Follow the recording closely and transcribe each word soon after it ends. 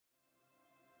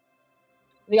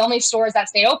The only stores that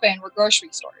stayed open were grocery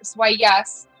stores. Why,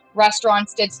 yes,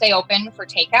 restaurants did stay open for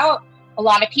takeout. A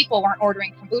lot of people weren't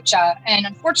ordering kombucha. And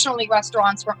unfortunately,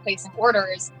 restaurants weren't placing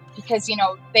orders because,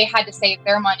 they had to save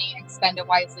their money and spend it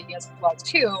wisely as well,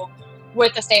 too,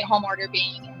 with the stay-at-home order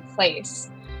being in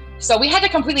place. So we had to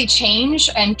completely change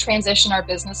and transition our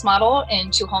business model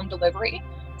into home delivery.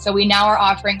 So we now are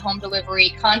offering home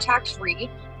delivery contact-free,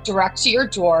 direct to your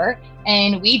door,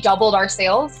 and we doubled our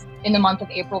sales in the month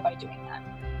of April by doing that.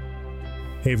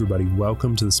 Hey everybody,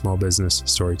 welcome to the Small Business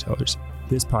Storytellers.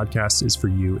 This podcast is for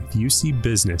you if you see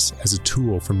business as a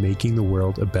tool for making the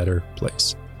world a better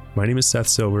place. My name is Seth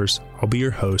Silvers. I'll be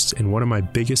your host, and one of my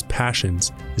biggest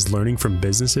passions is learning from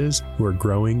businesses who are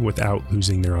growing without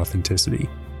losing their authenticity.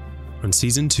 On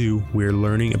season 2, we're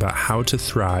learning about how to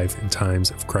thrive in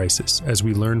times of crisis as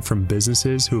we learn from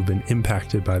businesses who have been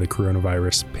impacted by the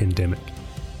coronavirus pandemic.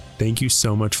 Thank you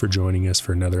so much for joining us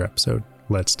for another episode.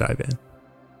 Let's dive in.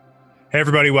 Hey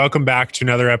everybody, welcome back to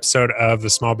another episode of the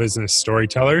Small Business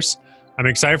Storytellers. I'm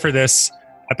excited for this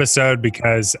episode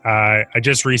because I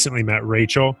just recently met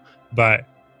Rachael, but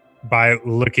by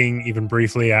looking even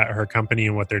briefly at her company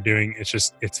and what they're doing,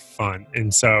 it's fun.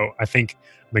 And so I think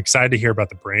I'm excited to hear about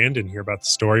the brand and hear about the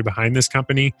story behind this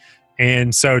company.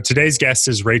 And so today's guest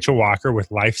is Rachael Walker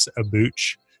with Life's a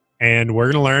Buch. And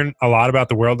we're going to learn a lot about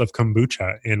the world of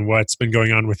kombucha and what's been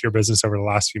going on with your business over the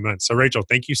last few months. So Rachael,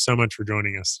 thank you so much for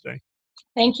joining us today.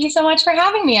 Thank you so much for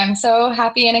having me. I'm so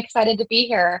happy and excited to be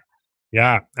here.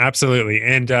 Yeah, absolutely.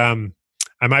 And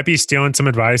I might be stealing some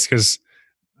advice because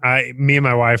me and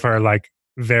my wife are like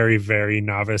very, very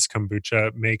novice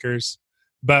kombucha makers,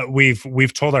 but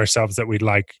we've told ourselves that we'd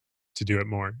like to do it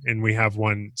more. And we have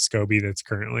one SCOBY that's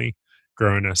currently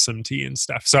growing us some tea and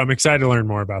stuff. So I'm excited to learn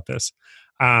more about this.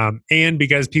 And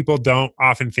because people don't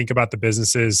often think about the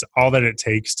businesses, all that it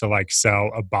takes to like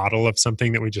sell a bottle of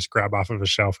something that we just grab off of a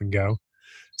shelf and go.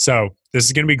 So this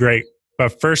is going to be great.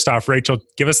 But first off, Rachael,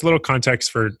 give us a little context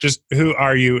for just who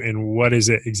are you and what is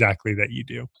it exactly that you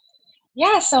do?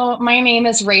 Yeah, so my name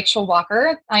is Rachael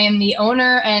Walker. I am the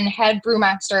owner and head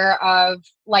brewmaster of,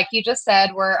 like you just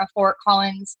said, we're a Fort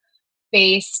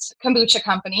Collins-based kombucha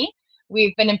company.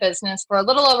 We've been in business for a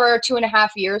little over 2.5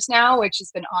 years now, which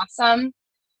has been awesome.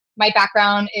 My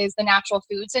background is the natural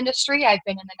foods industry. I've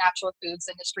been in the natural foods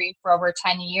industry for over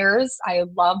 10 years. I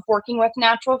love working with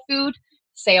natural food.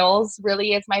 Sales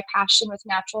really is my passion with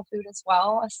natural food as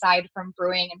well, aside from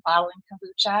brewing and bottling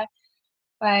kombucha.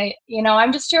 But,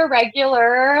 I'm just your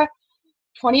regular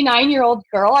 29-year-old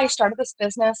girl. I started this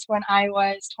business when I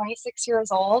was 26 years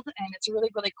old, and it's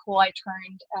really, really cool. I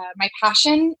turned my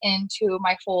passion into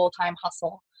my full-time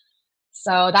hustle.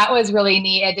 So that was really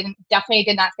neat. I definitely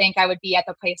did not think I would be at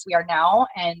the place we are now,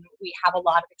 and we have a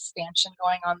lot of expansion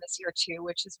going on this year too,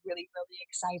 which is really, really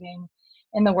exciting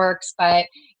in the works. But,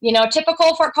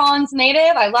 typical Fort Collins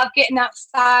native, I love getting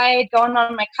outside, going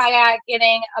on my kayak,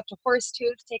 getting up to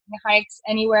Horsetooth, taking hikes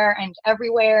anywhere and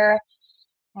everywhere.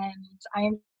 And I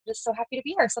am just so happy to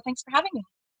be here. So thanks for having me.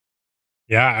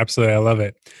 Yeah, absolutely. I love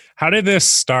it. How did this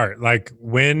start? Like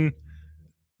when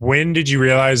did you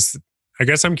realize, I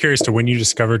guess I'm curious to when you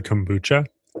discovered kombucha.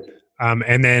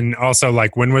 And then also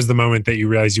like, when was the moment that you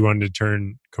realized you wanted to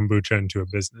turn kombucha into a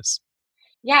business?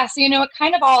 Yeah, so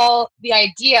the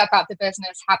idea about the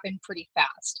business happened pretty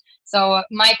fast. So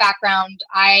my background,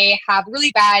 I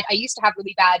used to have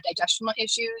really bad digestional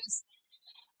issues.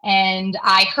 And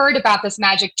I heard about this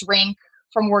magic drink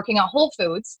from working at Whole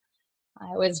Foods.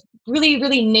 I was really,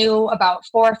 really new about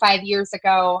 4 or 5 years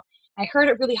ago. I heard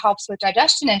it really helps with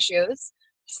digestion issues.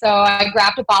 So I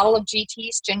grabbed a bottle of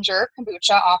GT's ginger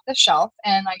kombucha off the shelf,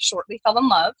 and I shortly fell in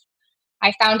love.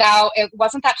 I found out it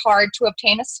wasn't that hard to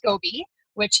obtain a SCOBY,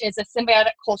 which is a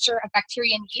symbiotic culture of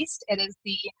bacteria and yeast. It is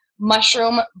the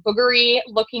mushroom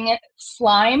boogery-looking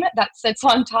slime that sits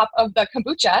on top of the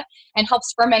kombucha and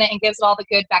helps ferment it and gives it all the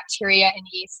good bacteria and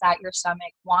yeast that your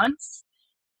stomach wants.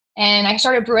 And I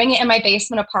started brewing it in my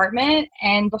basement apartment,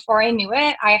 and before I knew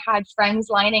it, I had friends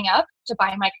lining up to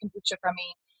buy my kombucha from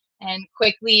me, and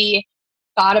quickly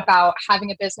thought about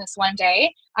having a business one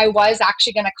day. I was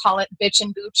actually going to call it Bitch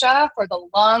and Bucha for the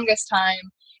longest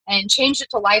time, and changed it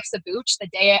to Life's a Buch the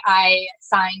day I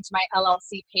signed my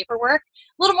LLC paperwork.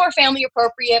 A little more family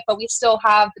appropriate, but we still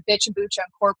have the Bitch and Bucha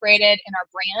incorporated in our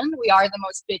brand. We are the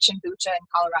most Bitch and Bucha in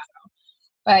Colorado.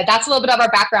 But that's a little bit of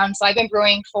our background. So I've been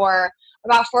brewing for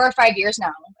about 4 or 5 years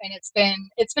now, and it's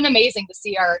been amazing to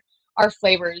see our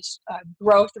flavors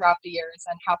grow throughout the years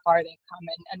and how far they've come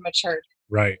and matured.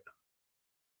 Right.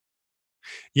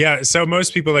 Yeah. So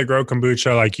most people that grow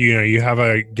kombucha, like, you have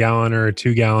a gallon or a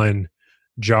 2-gallon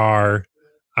jar.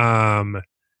 And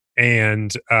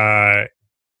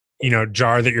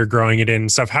jar that you're growing it in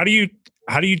and stuff. How do you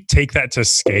take that to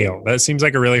scale? That seems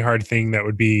like a really hard thing that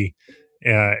would be,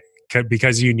 uh,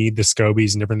 because you need the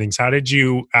scobies and different things. How did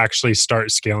you actually start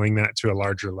scaling that to a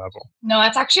larger level? No,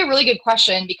 that's actually a really good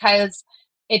question because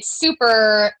it's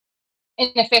super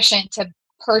inefficient to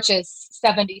purchase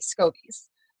 70 scobies.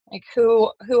 Like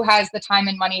who has the time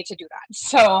and money to do that?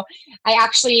 So I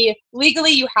actually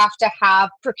legally you have to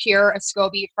procure a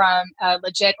SCOBY from a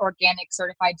legit organic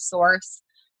certified source.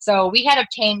 So we had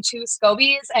obtained 2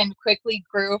 scobies and quickly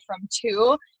grew from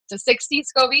 2 to 60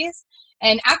 scobies.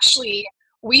 And actually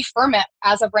we ferment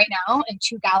as of right now in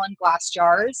 2-gallon glass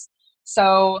jars.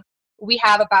 So we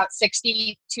have about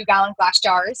 62-gallon glass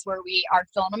jars where we are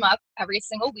filling them up every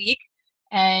single week,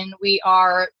 and we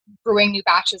are brewing new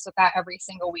batches of that every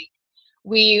single week.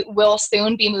 We will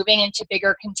soon be moving into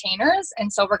bigger containers,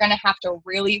 and so we're going to have to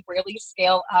really, really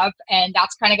scale up, and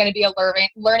that's kind of going to be a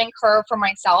learning curve for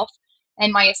myself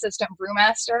and my assistant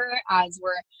brewmaster, as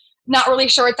we're not really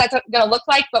sure what that's going to look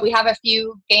like, but we have a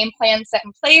few game plans set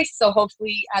in place, so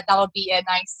hopefully that'll be a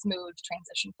nice, smooth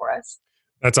transition for us.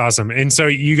 That's awesome. And so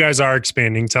you guys are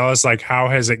expanding. Tell us, like, how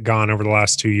has it gone over the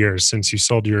last 2 years since you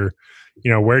sold your,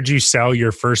 where'd you sell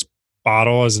your first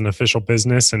bottle as an official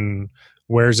business, and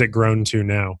where's it grown to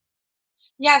now?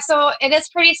 Yeah, so it is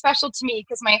pretty special to me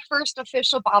because my first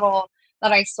official bottle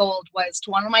that I sold was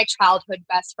to one of my childhood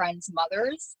best friend's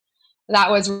mothers. That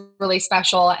was really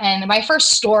special. And my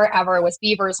first store ever was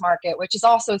Beaver's Market, which is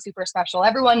also super special.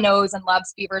 Everyone knows and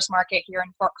loves Beaver's Market here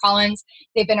in Fort Collins.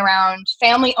 They've been around,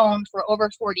 family owned for over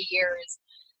 40 years.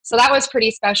 So that was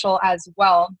pretty special as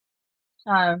well.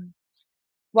 I'm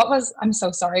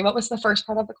so sorry. What was the first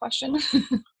part of the question?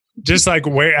 Just like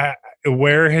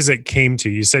where has it came to?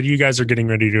 You said you guys are getting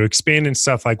ready to expand and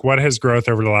stuff. Like, what has growth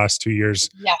over the last 2 years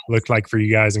looked like for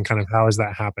you guys, and kind of how has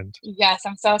that happened? Yes,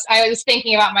 I was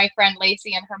thinking about my friend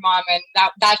Lacey and her mom, and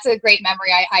that's a great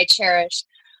memory I cherish.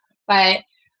 But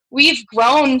we've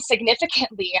grown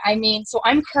significantly. I mean, so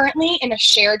I'm currently in a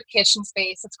shared kitchen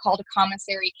space. It's called a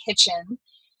commissary kitchen.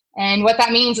 And what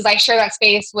that means is I share that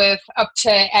space with up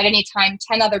to, at any time,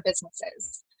 10 other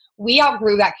businesses. We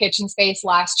outgrew that kitchen space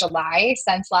last July.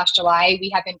 Since last July,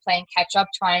 we have been playing catch up,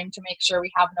 trying to make sure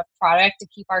we have enough product to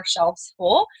keep our shelves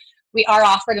full. We are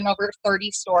offered in over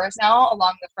 30 stores now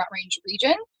along the Front Range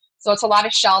region. So it's a lot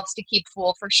of shelves to keep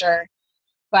full for sure.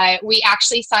 But we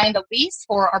actually signed a lease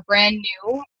for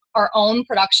our own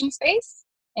production space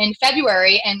in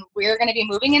February, and we're going to be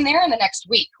moving in there in the next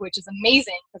week, which is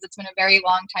amazing because it's been a very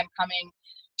long time coming.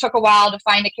 Took a while to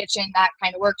find a kitchen that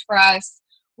kind of worked for us.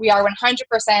 We are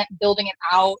 100% building it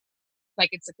out. Like,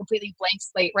 it's a completely blank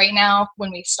slate right now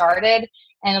when we started,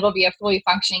 and it'll be a fully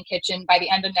functioning kitchen by the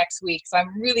end of next week. So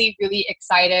I'm really, really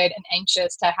excited and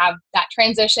anxious to have that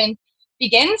transition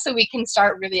begin so we can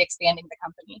start really expanding the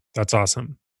company. That's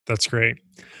awesome. That's great.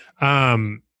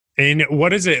 And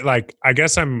what is it like? I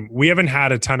guess we haven't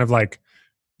had a ton of like,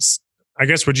 I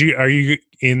guess, are you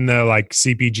in the like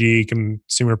CPG,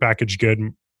 consumer packaged good?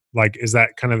 Like, is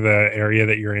that kind of the area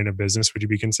that you're in a business? Would you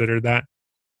be considered that?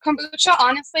 Kombucha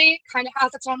honestly kind of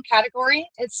has its own category.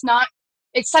 It's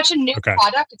such a new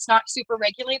product. It's not super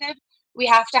regulated. We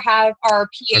have to have our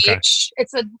pH. Okay.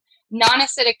 It's a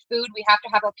non-acidic food. We have to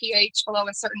have our pH below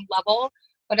a certain level.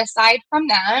 But aside from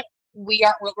that,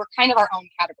 we're kind of our own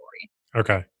category.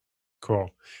 Okay, cool.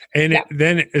 And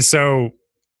then, so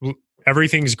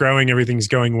everything's growing, everything's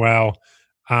going well.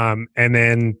 And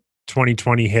then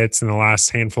 2020 hits in the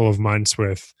last handful of months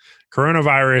with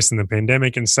coronavirus and the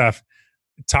pandemic and stuff.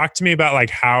 Talk to me about, like,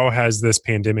 how has this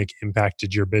pandemic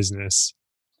impacted your business?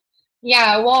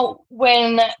 Yeah, well,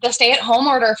 when the stay-at-home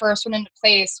order first went into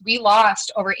place, we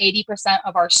lost over 80%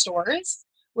 of our stores,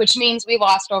 which means we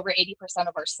lost over 80%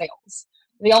 of our sales.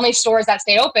 The only stores that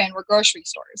stayed open were grocery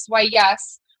stores. Why,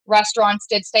 yes, restaurants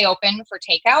did stay open for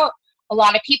takeout. A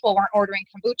lot of people weren't ordering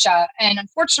kombucha, and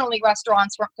unfortunately,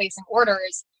 restaurants weren't placing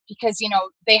orders because,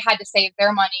 they had to save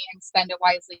their money and spend it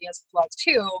wisely as well,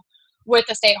 too, with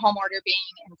the stay-at-home order being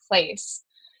in place.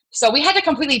 So we had to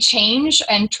completely change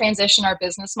and transition our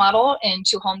business model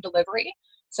into home delivery.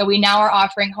 So we now are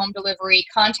offering home delivery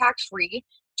contact-free,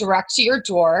 direct to your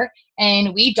door,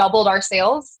 and we doubled our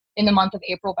sales in the month of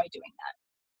April by doing that,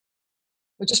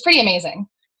 which is pretty amazing.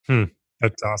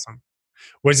 That's awesome.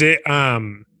 Was it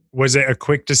a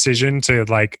quick decision to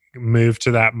like move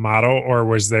to that model, or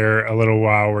was there a little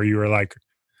while where you were like,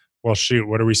 well, shoot,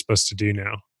 what are we supposed to do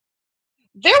now?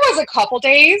 There was a couple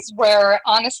days where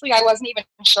honestly I wasn't even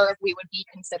sure if we would be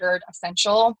considered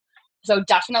essential. So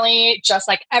definitely, just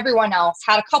like everyone else,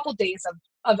 had a couple days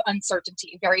of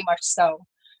uncertainty, very much so.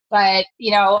 But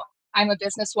I'm a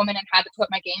businesswoman and had to put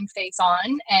my game face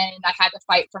on, and I had to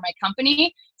fight for my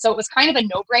company. So it was kind of a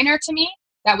no-brainer to me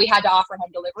that we had to offer home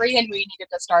delivery and we needed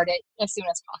to start it as soon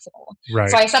as possible. Right.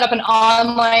 So I set up an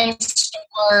online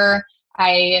store.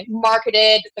 I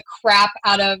marketed the crap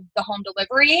out of the home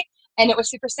delivery, and it was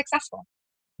super successful.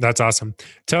 That's awesome.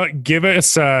 Give us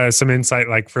some insight,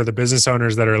 like for the business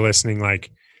owners that are listening,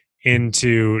 like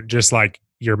into just like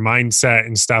your mindset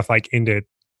and stuff, like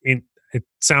it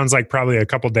sounds like probably a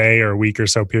couple day or a week or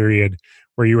so period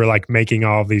where you were like making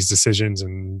all of these decisions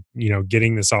and,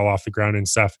 getting this all off the ground and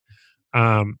stuff.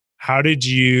 How did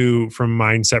you, from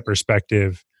mindset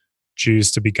perspective,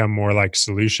 choose to become more like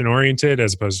solution oriented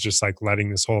as opposed to just like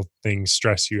letting this whole thing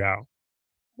stress you out?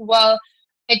 Well,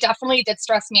 it definitely did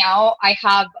stress me out. I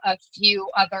have a few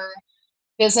other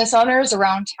business owners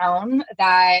around town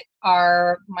that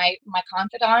are my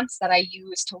confidants that I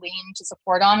use to lean to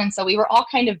support on. And so we were all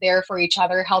kind of there for each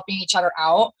other, helping each other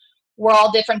out. We're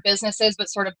all different businesses, but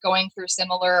sort of going through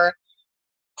similar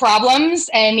problems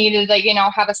and needed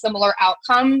to, have a similar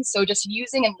outcome. So just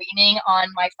using and leaning on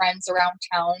my friends around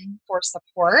town for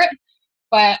support.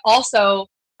 But also,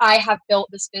 I have built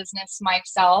this business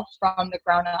myself from the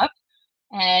ground up,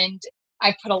 and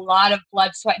I put a lot of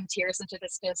blood, sweat, and tears into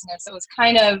this business. It was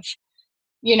kind of,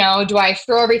 do I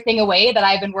throw everything away that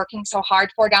I've been working so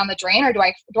hard for down the drain, or do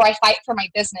I fight for my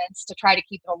business to try to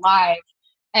keep it alive?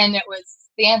 And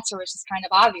the answer was just kind of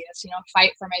obvious,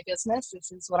 fight for my business.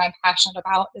 This is what I'm passionate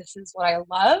about. This is what I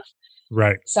love.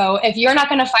 Right. So if you're not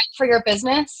going to fight for your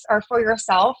business or for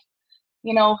yourself,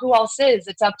 who else is?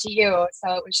 It's up to you.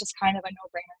 So it was just kind of a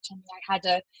no-brainer to me. I had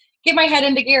to get my head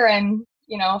into gear and,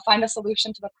 find a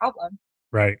solution to the problem.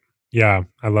 Right. Yeah.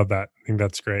 I love that. I think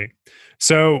that's great.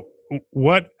 So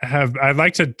I'd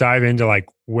like to dive into like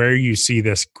where you see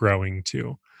this growing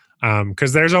to.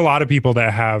 Cause there's a lot of people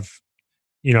that have,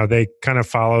 they kind of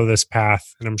follow this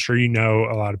path. And I'm sure,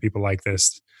 a lot of people like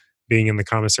this being in the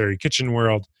commissary kitchen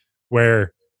world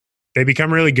where they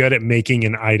become really good at making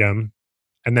an item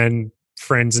and then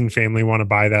friends and family want to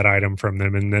buy that item from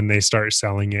them and then they start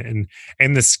selling it.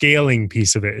 And the scaling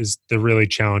piece of it is the really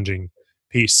challenging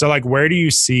piece. So like, where do you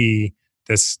see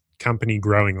this company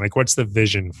growing? Like, what's the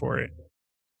vision for it?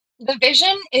 The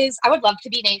vision is I would love to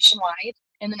be nationwide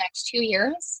in the next 2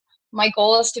 years. My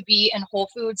goal is to be in Whole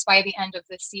Foods by the end of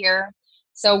this year.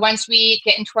 So once we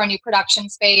get into our new production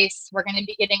space, we're going to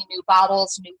be getting new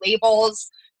bottles, new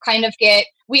labels,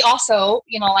 we also,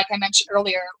 like I mentioned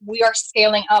earlier, we are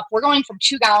scaling up. We're going from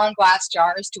 2-gallon glass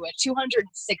jars to a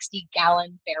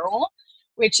 260-gallon barrel,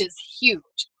 which is huge.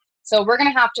 So we're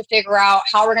going to have to figure out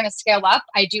how we're going to scale up.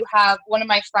 I do have one of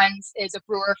my friends is a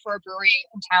brewer for a brewery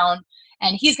in town,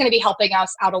 and he's going to be helping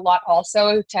us out a lot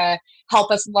also to help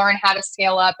us learn how to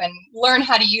scale up and learn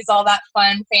how to use all that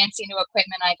fun, fancy new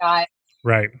equipment I got.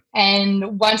 Right.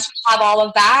 And once we have all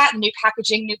of that, new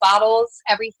packaging, new bottles,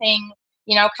 everything,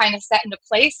 kind of set into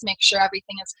place, make sure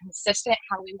everything is consistent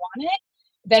how we want it.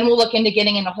 Then we'll look into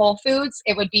getting into Whole Foods.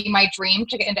 It would be my dream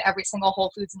to get into every single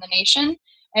Whole Foods in the nation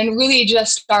and really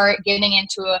just start getting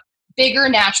into a bigger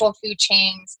natural food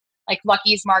chains like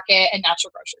Lucky's Market and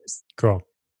Natural Grocers. Cool.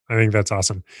 I think that's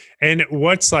awesome. And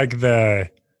what's like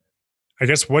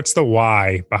what's the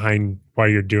why behind why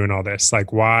you're doing all this?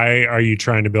 Like, why are you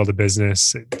trying to build a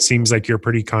business? It seems like you're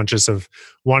pretty conscious of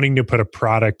wanting to put a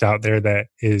product out there that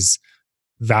is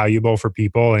valuable for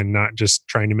people and not just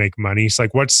trying to make money. So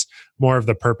like, what's more of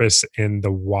the purpose and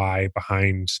the why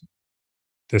behind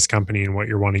this company and what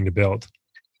you're wanting to build?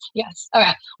 Yes.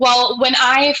 Okay. Well, when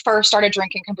I first started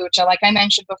drinking kombucha, like I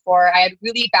mentioned before, I had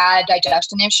really bad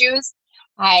digestion issues.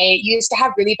 I used to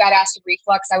have really bad acid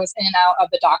reflux. I was in and out of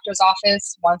the doctor's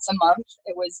office once a month.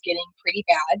 It was getting pretty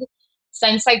bad.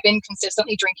 Since I've been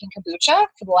consistently drinking kombucha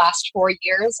for the last 4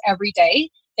 years every day,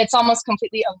 it's almost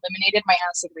completely eliminated my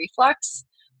acid reflux.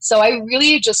 So I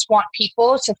really just want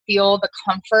people to feel the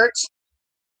comfort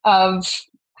of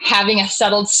having a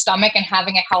settled stomach and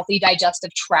having a healthy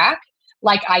digestive tract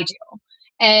like I do.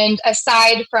 And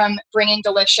aside from bringing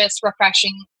delicious,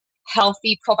 refreshing,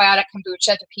 healthy probiotic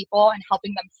kombucha to people and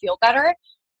helping them feel better,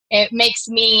 it makes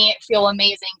me feel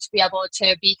amazing to be able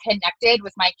to be connected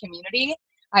with my community.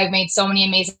 I've made so many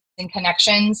amazing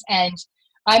connections, and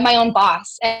I'm my own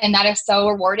boss, and that is so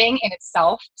rewarding in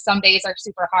itself. Some days are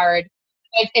super hard.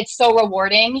 It's so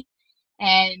rewarding,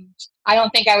 and I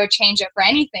don't think I would change it for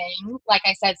anything. Like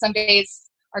I said, some days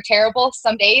are terrible,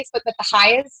 some days, but the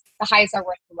highs are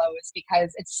worth the lows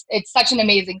because it's such an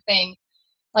amazing thing.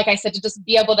 Like I said, to just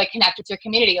be able to connect with your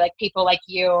community, like people like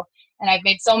you. And I've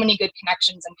made so many good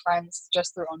connections and friends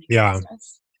just through owning the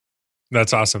business.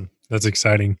 That's awesome. That's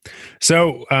exciting.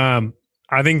 So,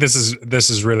 I think this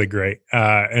is really great.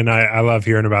 And I love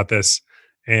hearing about this.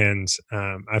 And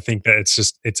I think that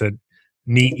it's a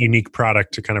neat, unique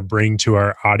product to kind of bring to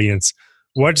our audience.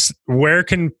 Where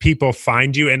can people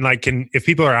find you? And like, if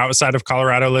people are outside of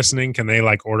Colorado listening, can they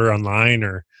like order online,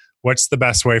 or what's the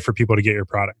best way for people to get your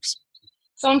products?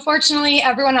 So unfortunately,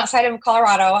 everyone outside of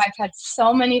Colorado, I've had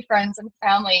so many friends and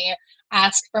family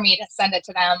ask for me to send it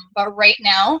to them. But right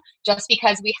now, just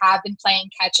because we have been playing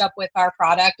catch up with our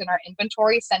product and our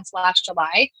inventory since last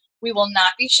July, we will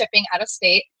not be shipping out of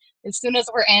state. As soon as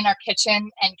we're in our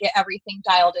kitchen and get everything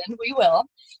dialed in, we will.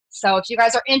 So if you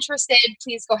guys are interested,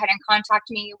 please go ahead and contact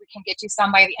me. We can get you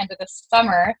some by the end of the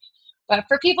summer. But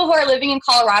for people who are living in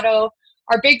Colorado,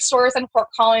 our big stores in Fort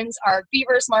Collins are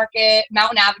Beavers Market,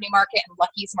 Mountain Avenue Market, and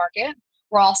Lucky's Market.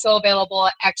 We're also available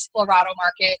at Explorado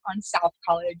Market on South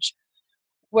College.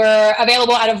 We're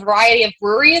available at a variety of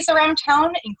breweries around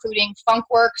town, including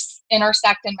Funkworks,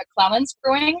 Intersect, and McClellan's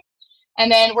Brewing.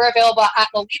 And then we're available at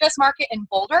Lolita's Market in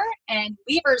Boulder and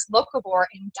Weaver's Locavore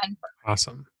in Denver.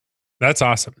 Awesome. That's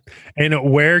awesome.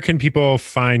 And where can people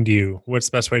find you? What's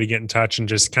the best way to get in touch and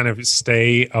just kind of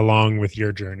stay along with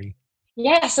your journey?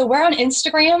 Yeah, so we're on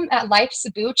Instagram at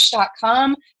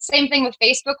lifesabuch.com. Same thing with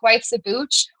Facebook,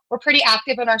 Lifesabuch. We're pretty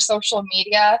active in our social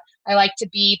media. I like to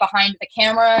be behind the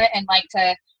camera and like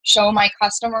to show my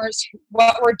customers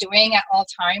what we're doing at all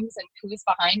times and who's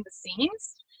behind the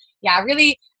scenes. Yeah,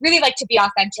 really like to be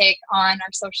authentic on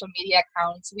our social media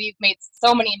accounts. We've made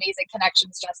so many amazing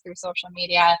connections just through social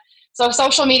media. So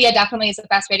social media definitely is the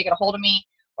best way to get a hold of me,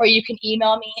 or you can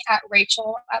email me at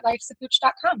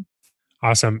Rachael@lifesabuch.com.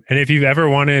 Awesome. And if you've ever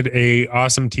wanted a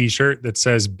awesome t-shirt that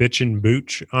says bitch and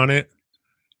booch on it,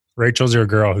 Rachel's your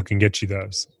girl who can get you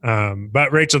those.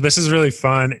 But Rachael, this is really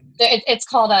fun. It's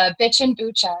called a Bitch and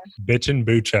Bucha. Bitch and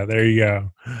Bucha. There you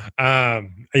go.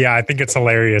 Yeah, I think it's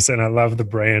hilarious. And I love the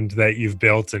brand that you've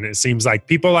built. And it seems like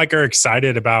people are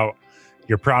excited about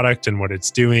your product and what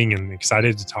it's doing and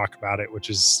excited to talk about it, which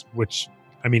is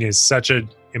such an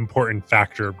important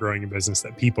factor of growing a business,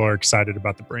 that people are excited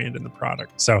about the brand and the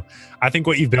product. So I think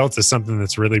what you've built is something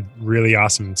that's really, really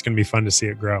awesome. It's going to be fun to see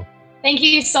it grow. Thank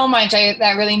you so much.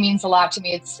 That really means a lot to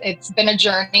me. It's been a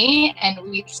journey, and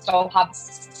we still have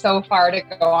so far to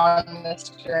go on this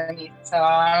journey. So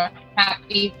I'm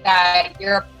happy that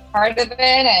you're a part of it,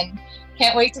 and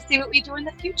can't wait to see what we do in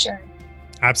the future.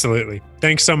 Absolutely.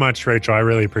 Thanks so much, Rachael. I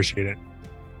really appreciate it.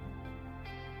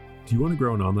 Do you want to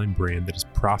grow an online brand that is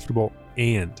profitable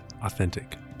and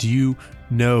authentic? Do you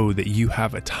know that you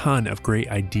have a ton of great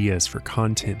ideas for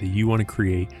content that you want to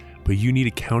create, but you need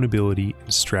accountability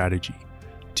and strategy?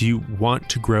 Do you want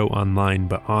to grow online,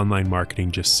 but online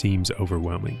marketing just seems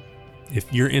overwhelming?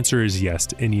 If your answer is yes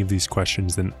to any of these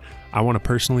questions, then I want to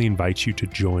personally invite you to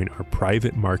join our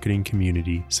private marketing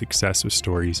community,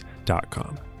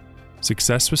 successwithstories.com.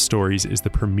 Success with Stories is the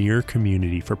premier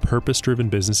community for purpose-driven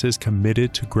businesses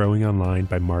committed to growing online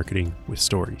by marketing with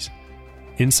stories.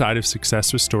 Inside of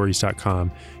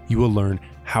successwithstories.com, you will learn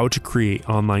how to create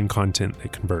online content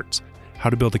that converts, how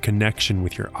to build a connection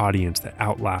with your audience that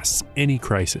outlasts any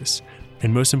crisis,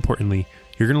 and most importantly,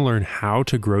 you're going to learn how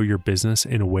to grow your business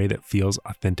in a way that feels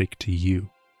authentic to you.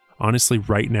 Honestly,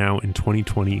 right now in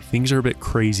 2020, things are a bit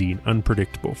crazy and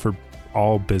unpredictable for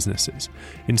all businesses.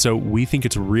 And so we think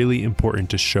it's really important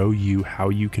to show you how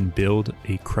you can build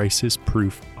a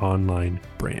crisis-proof online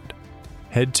brand.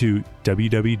 Head to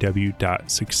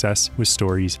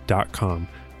www.successwithstories.com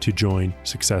to join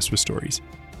Success with Stories.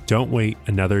 Don't wait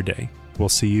another day. We'll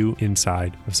see you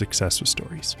inside of Success with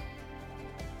Stories.